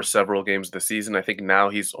first several games of the season. I think now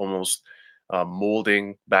he's almost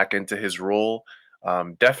molding back into his role.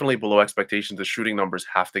 Definitely below expectations. The shooting numbers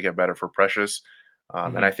have to get better for Precious.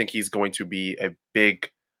 And I think he's going to be a big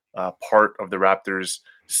part of the Raptors'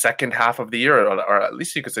 second half of the year, or at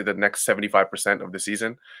least you could say the next 75% of the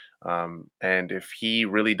season. And if he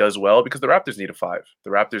really does well, because the Raptors need a five.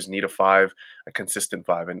 The Raptors need a five, a consistent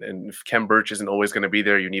five. And if Kem Birch isn't always going to be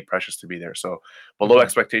there, you need Precious to be there. So below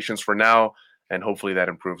expectations for now, and hopefully that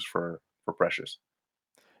improves for Precious.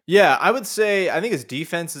 Yeah, I would say I think his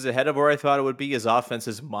defense is ahead of where I thought it would be. His offense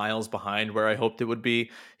is miles behind where I hoped it would be.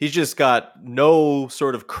 He's just got no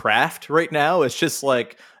sort of craft right now. It's just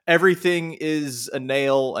like everything is a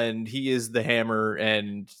nail and he is the hammer.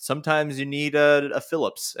 And sometimes you need a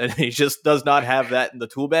Phillips, and he just does not have that in the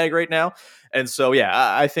tool bag right now. And so, yeah,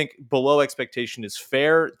 I think below expectation is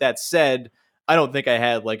fair. That said, I don't think I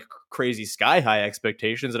had like crazy sky high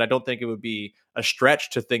expectations, and I don't think it would be a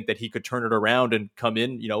stretch to think that he could turn it around and come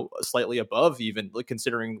in, slightly above, even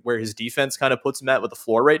considering where his defense kind of puts him at with the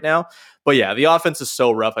floor right now. But yeah, the offense is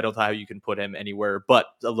so rough. I don't know how you can put him anywhere but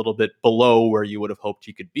a little bit below where you would have hoped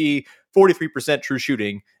he could be. 43% true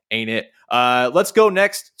shooting, ain't it? Let's go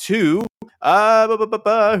next to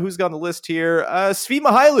who's got on the list here? Svi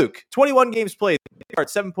Mihailuk, 21 games played.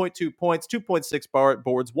 7.2 points, 2.6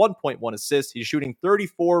 boards, 1.1 assists. He's shooting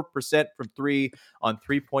 34% from three on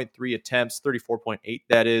 3.3 attempts, 34.8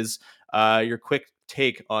 that is. Your quick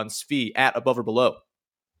take on Svi, at, above, or below?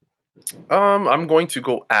 I'm going to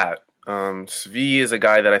go at. Svi is a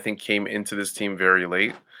guy that I think came into this team very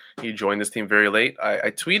late. He joined this team very late.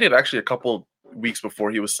 I tweeted actually a couple weeks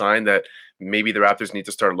before he was signed that maybe the Raptors need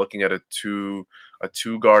to start looking at a two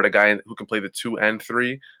guard, a guy who can play the 2 and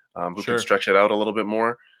 3. Who can stretch it out a little bit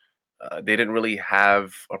more. They didn't really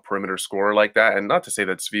have a perimeter scorer like that. And not to say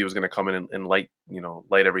that Svi was going to come in and light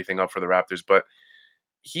everything up for the Raptors, but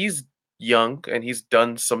he's young and he's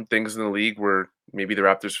done some things in the league where maybe the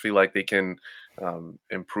Raptors feel like they can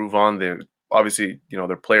improve on. Obviously,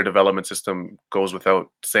 their player development system goes without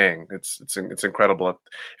saying. It's incredible. It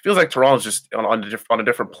feels like Toronto's just on a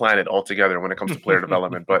different planet altogether when it comes to player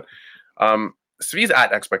development. But Svi's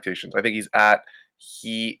at expectations. I think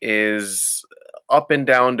he is up and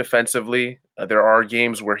down defensively. There are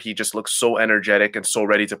games where he just looks so energetic and so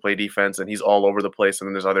ready to play defense, and he's all over the place. And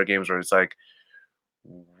then there's other games where it's like,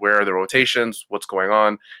 where are the rotations? What's going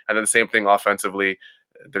on? And then the same thing offensively.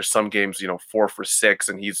 There's some games, 4 for 6,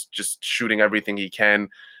 and he's just shooting everything he can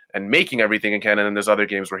and making everything he can. And then there's other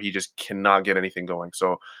games where he just cannot get anything going.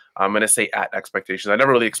 So I'm going to say at expectations. I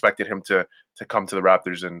never really expected him to come to the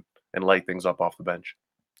Raptors and light things up off the bench.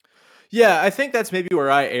 Yeah, I think that's maybe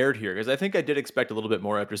where I erred here, because I think I did expect a little bit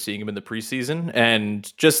more after seeing him in the preseason,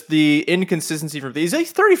 and just the inconsistency from he's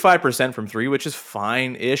 35% from three, which is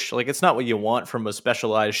fine-ish. Like, it's not what you want from a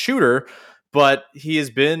specialized shooter, but he has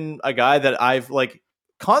been a guy that I've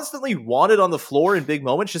constantly wanted on the floor in big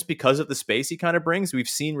moments just because of the space he kind of brings. We've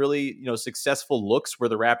seen really, successful looks where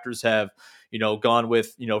the Raptors have, gone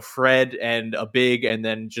with, Fred and a big, and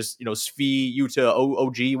then just, Svi, Yuta,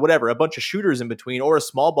 OG, whatever, a bunch of shooters in between, or a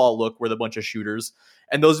small ball look with a bunch of shooters.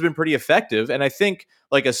 And those have been pretty effective. And I think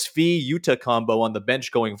like a Svi Yuta combo on the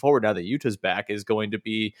bench going forward, now that Yuta's back, is going to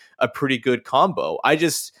be a pretty good combo.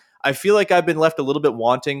 I feel like I've been left a little bit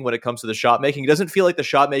wanting when it comes to the shot making. It doesn't feel like the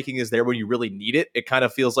shot making is there when you really need it. It kind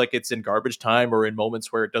of feels like it's in garbage time or in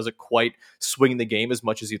moments where it doesn't quite swing the game as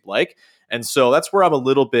much as you'd like. And so that's where I'm a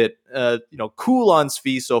little bit, cool on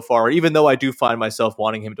Svi so far, even though I do find myself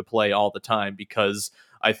wanting him to play all the time, because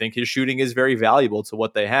I think his shooting is very valuable to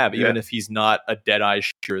what they have, even if he's not a dead-eye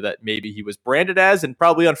shooter that maybe he was branded as, and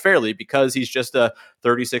probably unfairly, because he's just a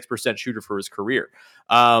 36% shooter for his career.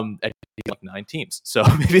 At like 9 teams. So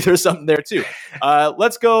maybe there's something there too.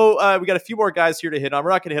 Let's go. We got a few more guys here to hit on.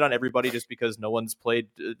 We're not going to hit on everybody just because no one's played.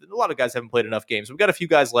 A lot of guys haven't played enough games. We've got a few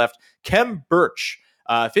guys left. Kem Birch,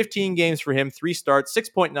 15 games for him, 3 starts,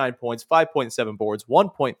 6.9 points, 5.7 boards,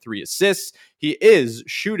 1.3 assists. He is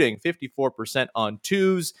shooting 54% on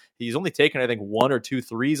twos. He's only taken, I think, 1 or 2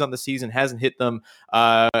 threes on the season, hasn't hit them.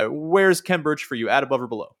 Where's Kem Birch for you, at, above, or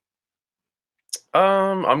below?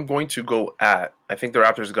 I'm going to go at. I think the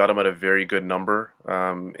Raptors got him at a very good number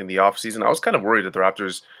in the offseason. I was kind of worried that the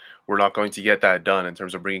Raptors were not going to get that done in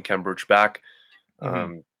terms of bringing Kem Birch back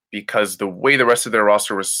because the way the rest of their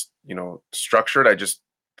roster was, structured, I just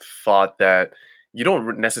thought that you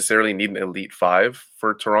don't necessarily need an elite 5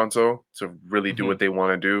 for Toronto to really do what they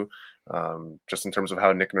want to do, just in terms of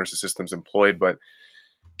how Nick Nurse's system's employed. But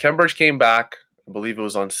Kem Birch came back. I believe it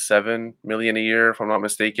was on $7 million a year, if I'm not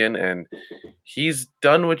mistaken, and he's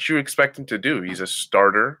done what you expect him to do. He's a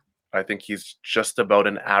starter. I think he's just about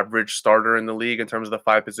an average starter in the league in terms of the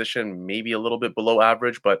 5 position, maybe a little bit below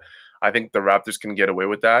average, but I think the Raptors can get away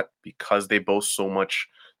with that because they boast so much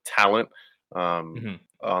talent on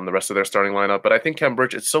the rest of their starting lineup. But I think Kem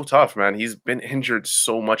Birch, it's so tough, man. He's been injured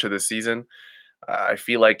so much of this season. I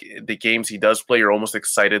feel like the games he does play, you're almost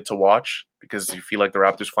excited to watch because you feel like the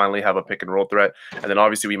Raptors finally have a pick and roll threat. And then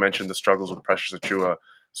obviously we mentioned the struggles with Precious Achiuwa.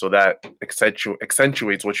 So that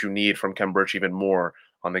accentuates what you need from Kem Birch even more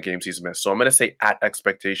on the games he's missed. So I'm going to say at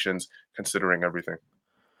expectations, considering everything.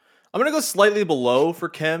 I'm going to go slightly below for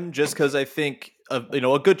Kem just because I think a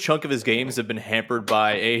good chunk of his games have been hampered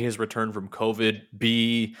by A, his return from COVID,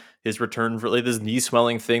 B, his return for this knee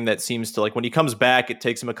swelling thing that seems to, like, when he comes back, it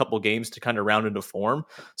takes him a couple games to kind of round into form.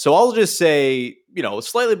 So I'll just say,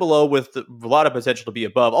 slightly below with a lot of potential to be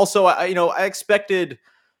above. Also, I expected,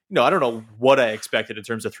 I don't know what I expected in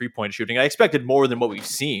terms of 3-point shooting. I expected more than what we've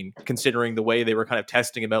seen, considering the way they were kind of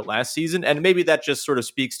testing him out last season. And maybe that just sort of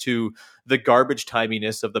speaks to the garbage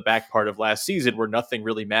timiness of the back part of last season where nothing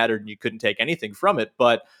really mattered and you couldn't take anything from it.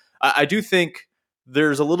 But I do think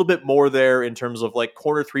there's a little bit more there in terms of like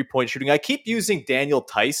corner 3-point shooting. I keep using Daniel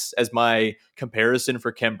Tice as my comparison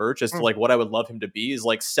for Kem Birch as to like what I would love him to be is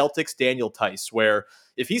like Celtics Daniel Tice, where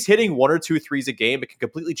if he's hitting 1 or 2 threes a game, it can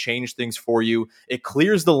completely change things for you. It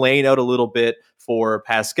clears the lane out a little bit for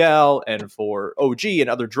Pascal and for OG and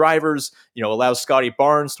other drivers, allows Scotty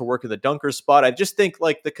Barnes to work in the dunker spot. I just think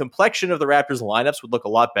like the complexion of the Raptors lineups would look a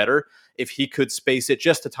lot better if he could space it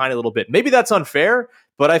just a tiny little bit. Maybe that's unfair,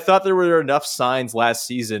 but I thought there were enough signs last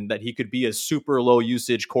season that he could be a super low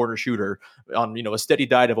usage corner shooter on, a steady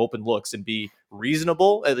diet of open looks and be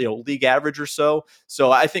reasonable, league average or so.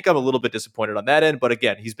 So I think I'm a little bit disappointed on that end. But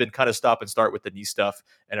again, he's been kind of stop and start with the knee stuff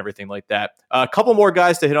and everything like that. A couple more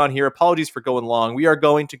guys to hit on here. Apologies for going long. We are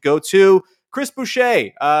going to go to Chris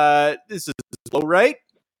Boucher. This is low, right?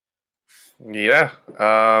 Yeah.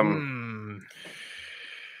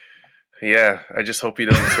 Yeah, I just hope he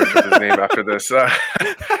doesn't search up his name after this.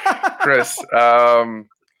 Chris,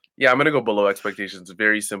 yeah, I'm going to go below expectations.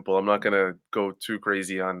 Very simple. I'm not going to go too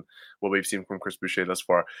crazy on what we've seen from Chris Boucher thus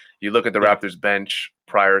far. You look at the Raptors bench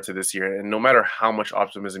prior to this year, and no matter how much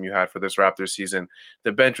optimism you had for this Raptors season,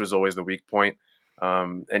 the bench was always the weak point.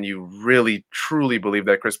 And you really, truly believe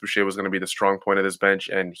that Chris Boucher was going to be the strong point of this bench,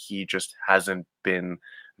 and he just hasn't been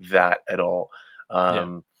that at all.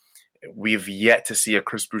 We've yet to see a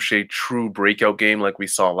Chris Boucher true breakout game like we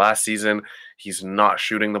saw last season. He's not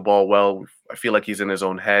shooting the ball well. I feel like he's in his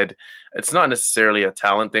own head. It's not necessarily a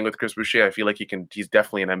talent thing with Chris Boucher. I feel like he's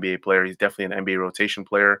definitely an NBA player. He's definitely an NBA rotation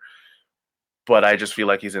player. But I just feel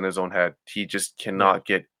like he's in his own head. He just cannot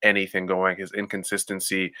get anything going. His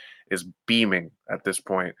inconsistency is beaming at this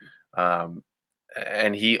point.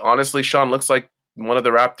 And he honestly, Sean, looks like one of the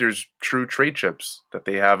Raptors' true trade chips that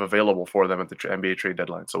they have available for them at the NBA trade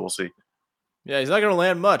deadline. So we'll see. Yeah, he's not going to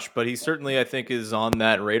land much, but he certainly, I think, is on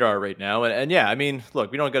that radar right now. And yeah, I mean,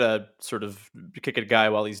 look, we don't got to sort of kick a guy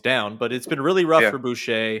while he's down, but it's been really rough for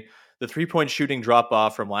Boucher. The 3-point shooting drop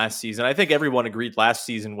off from last season. I think everyone agreed last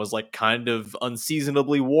season was like kind of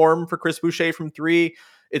unseasonably warm for Chris Boucher from 3.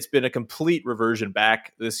 It's been a complete reversion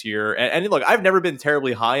back this year. And look, I've never been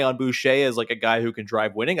terribly high on Boucher as like a guy who can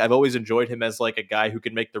drive winning. I've always enjoyed him as like a guy who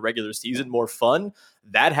can make the regular season more fun.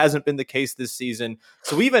 That hasn't been the case this season.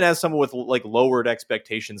 So even as someone with like lowered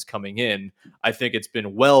expectations coming in, I think it's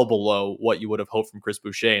been well below what you would have hoped from Chris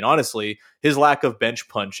Boucher. And honestly, his lack of bench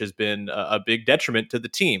punch has been a big detriment to the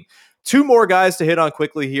team. 2 more guys to hit on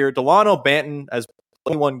quickly here. Delano Banton has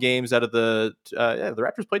 21 games out of the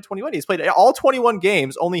Raptors played 21. He's played all 21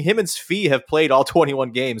 games. Only him and Svi have played all 21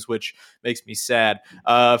 games, which makes me sad.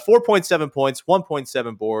 4.7 points,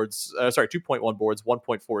 1.7 boards. 2.1 boards,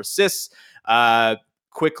 1.4 assists.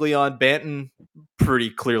 Quickly on Banton, pretty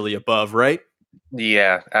clearly above, right?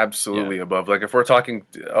 Yeah, absolutely above. Like if we're talking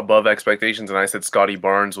above expectations, and I said Scotty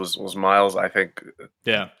Barnes was Miles, I think.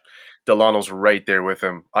 Yeah. Delano's right there with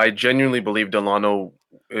him. I genuinely believe Delano,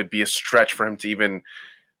 it'd be a stretch for him to even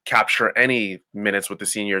capture any minutes with the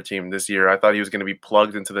senior team this year. I thought he was going to be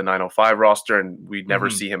plugged into the 905 roster and we'd never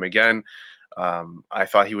see him again. I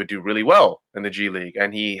thought he would do really well in the G League.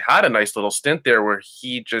 And he had a nice little stint there where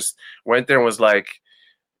he just went there and was like,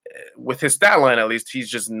 with his stat line, at least, he's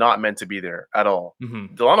just not meant to be there at all.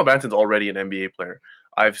 Delano Banton's already an NBA player.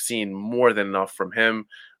 I've seen more than enough from him.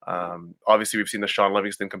 Obviously, we've seen the Sean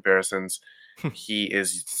Livingston comparisons. He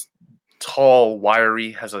is tall,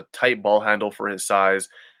 wiry, has a tight ball handle for his size,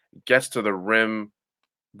 gets to the rim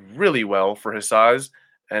really well for his size,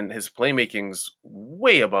 and his playmaking's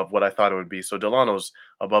way above what I thought it would be. So Delano's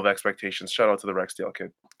above expectations. Shout out to the Rexdale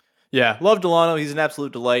kid. Yeah, love Delano. He's an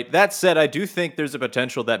absolute delight. That said, I do think there's a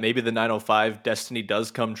potential that maybe the 905 destiny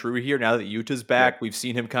does come true here now that Utah's back. Yeah. We've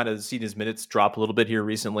seen him seen his minutes drop a little bit here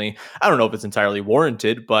recently. I don't know if it's entirely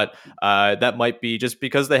warranted, but that might be just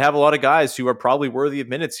because they have a lot of guys who are probably worthy of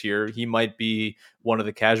minutes here. He might be one of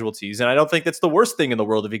the casualties. And I don't think that's the worst thing in the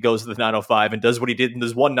world if he goes to the 905 and does what he did in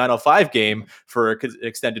this one 905 game for an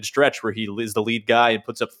extended stretch where he is the lead guy and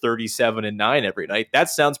puts up 37 and 9 every night. That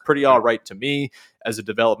sounds pretty all right to me as a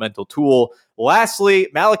developmental tool. Lastly,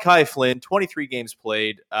 Malachi Flynn, 23 games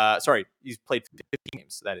played. He's played 15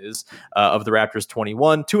 games, that is, of the Raptors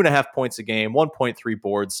 21, 2.5 points a game, 1.3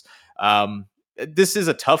 boards. This is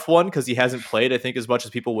a tough one because he hasn't played, I think, as much as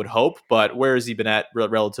people would hope. But where has he been at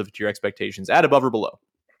relative to your expectations? At, above, or below?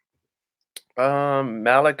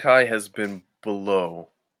 Malachi has been below.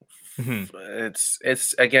 Mm-hmm.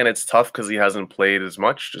 It's tough because he hasn't played as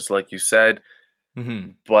much, just like you said.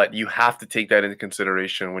 Mm-hmm. But you have to take that into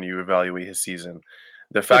consideration when you evaluate his season.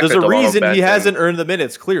 The fact there's that a reason he hasn't earned the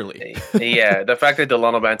minutes, clearly. Yeah, the fact that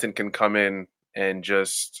Delano Banton can come in and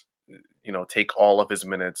just take all of his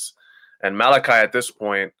minutes. And Malachi at this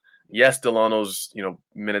point, yes, Delano's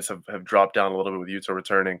minutes have dropped down a little bit with Utah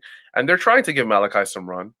returning, and they're trying to give Malachi some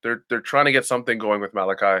run. They're trying to get something going with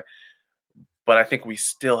Malachi, but I think we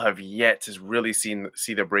still have yet to really see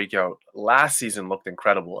the breakout. Last season looked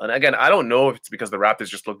incredible, and again, I don't know if it's because the Raptors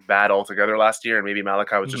just looked bad altogether last year, and maybe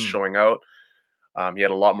Malachi was just showing out. He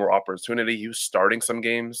had a lot more opportunity. He was starting some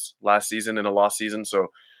games last season in a lost season,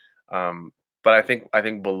 so. But I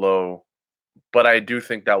think below. But I do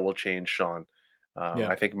think that will change, Sean.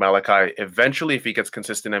 I think Malachi, eventually, if he gets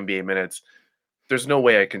consistent NBA minutes, there's no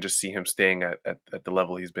way I can just see him staying at the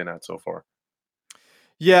level he's been at so far.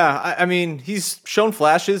 Yeah, I mean, he's shown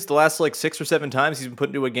flashes the last 6 or 7 times he's been put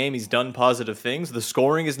into a game. He's done positive things. The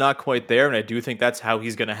scoring is not quite there, and I do think that's how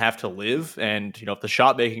he's going to have to live. And, if the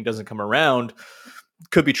shot making doesn't come around,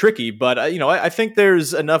 could be tricky, but I think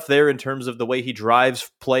there's enough there in terms of the way he drives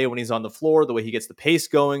play when he's on the floor, the way he gets the pace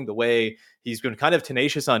going, the way he's been kind of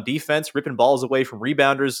tenacious on defense, ripping balls away from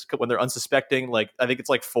rebounders when they're unsuspecting. I think it's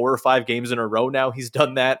 4 or 5 games in a row now he's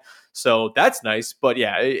done that. So that's nice. But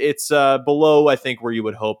yeah, it's below, I think, where you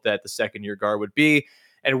would hope that the second-year guard would be.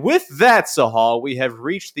 And with that, Sahal, we have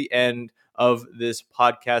reached the end of this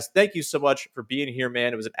podcast. Thank you so much for being here,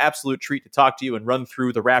 man. It was an absolute treat to talk to you and run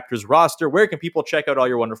through the Raptors roster. Where can people check out all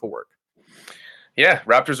your wonderful work? Yeah,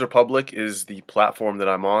 Raptors Republic is the platform that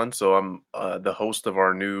I'm on. So I'm the host of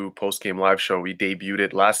our new post-game live show. We debuted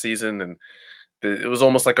it last season, and it was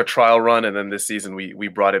almost like a trial run. And then this season, we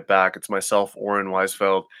brought it back. It's myself, Oren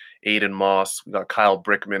Weisfeld, Aiden Moss. We got Kyle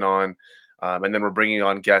Brickman on. And then we're bringing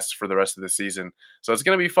on guests for the rest of the season. So it's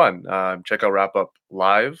going to be fun. Check out Wrap Up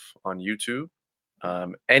Live on YouTube.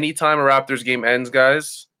 Anytime a Raptors game ends,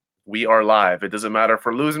 guys, we are live. It doesn't matter if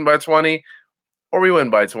we're losing by 20 or we win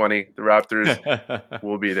by 20. The Raptors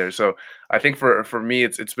will be there. So I think for me,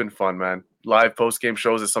 it's been fun, man. Live post-game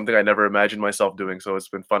shows is something I never imagined myself doing. So it's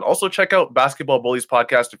been fun. Also, check out Basketball Bullies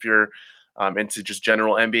podcast if you're into just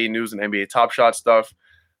general NBA news and NBA Top Shot stuff.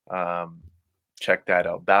 Check that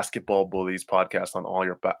out. Basketball Bullies podcast on all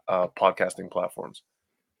your podcasting platforms.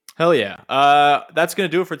 Hell yeah. That's going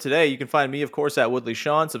to do it for today. You can find me, of course, at Woodley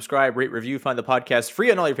Sean. Subscribe, rate, review, find the podcast free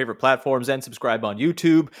on all your favorite platforms, and subscribe on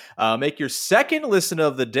YouTube. Make your second listen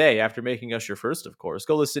of the day after making us your first, of course.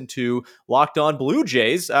 Go listen to Locked On Blue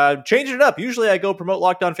Jays. Changing it up. Usually I go promote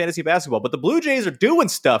Locked On Fantasy Basketball, but the Blue Jays are doing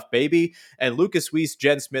stuff, baby. And Lucas Weiss,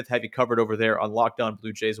 Jen Smith have you covered over there on Locked On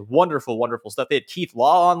Blue Jays. Wonderful, wonderful stuff. They had Keith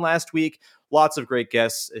Law on last week. Lots of great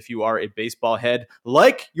guests if you are a baseball head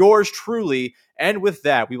like yours truly. And with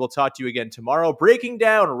that, we will talk to you again tomorrow, breaking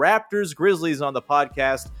down Raptors Grizzlies on the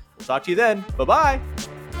podcast. We'll talk to you then. Bye-bye.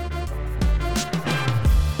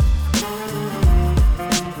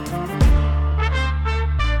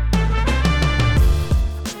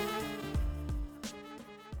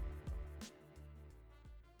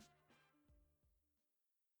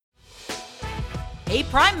 Hey,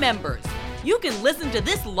 Prime members, you can listen to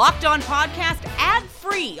this Locked On podcast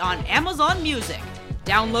ad-free on Amazon Music.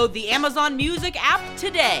 Download the Amazon Music app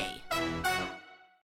today.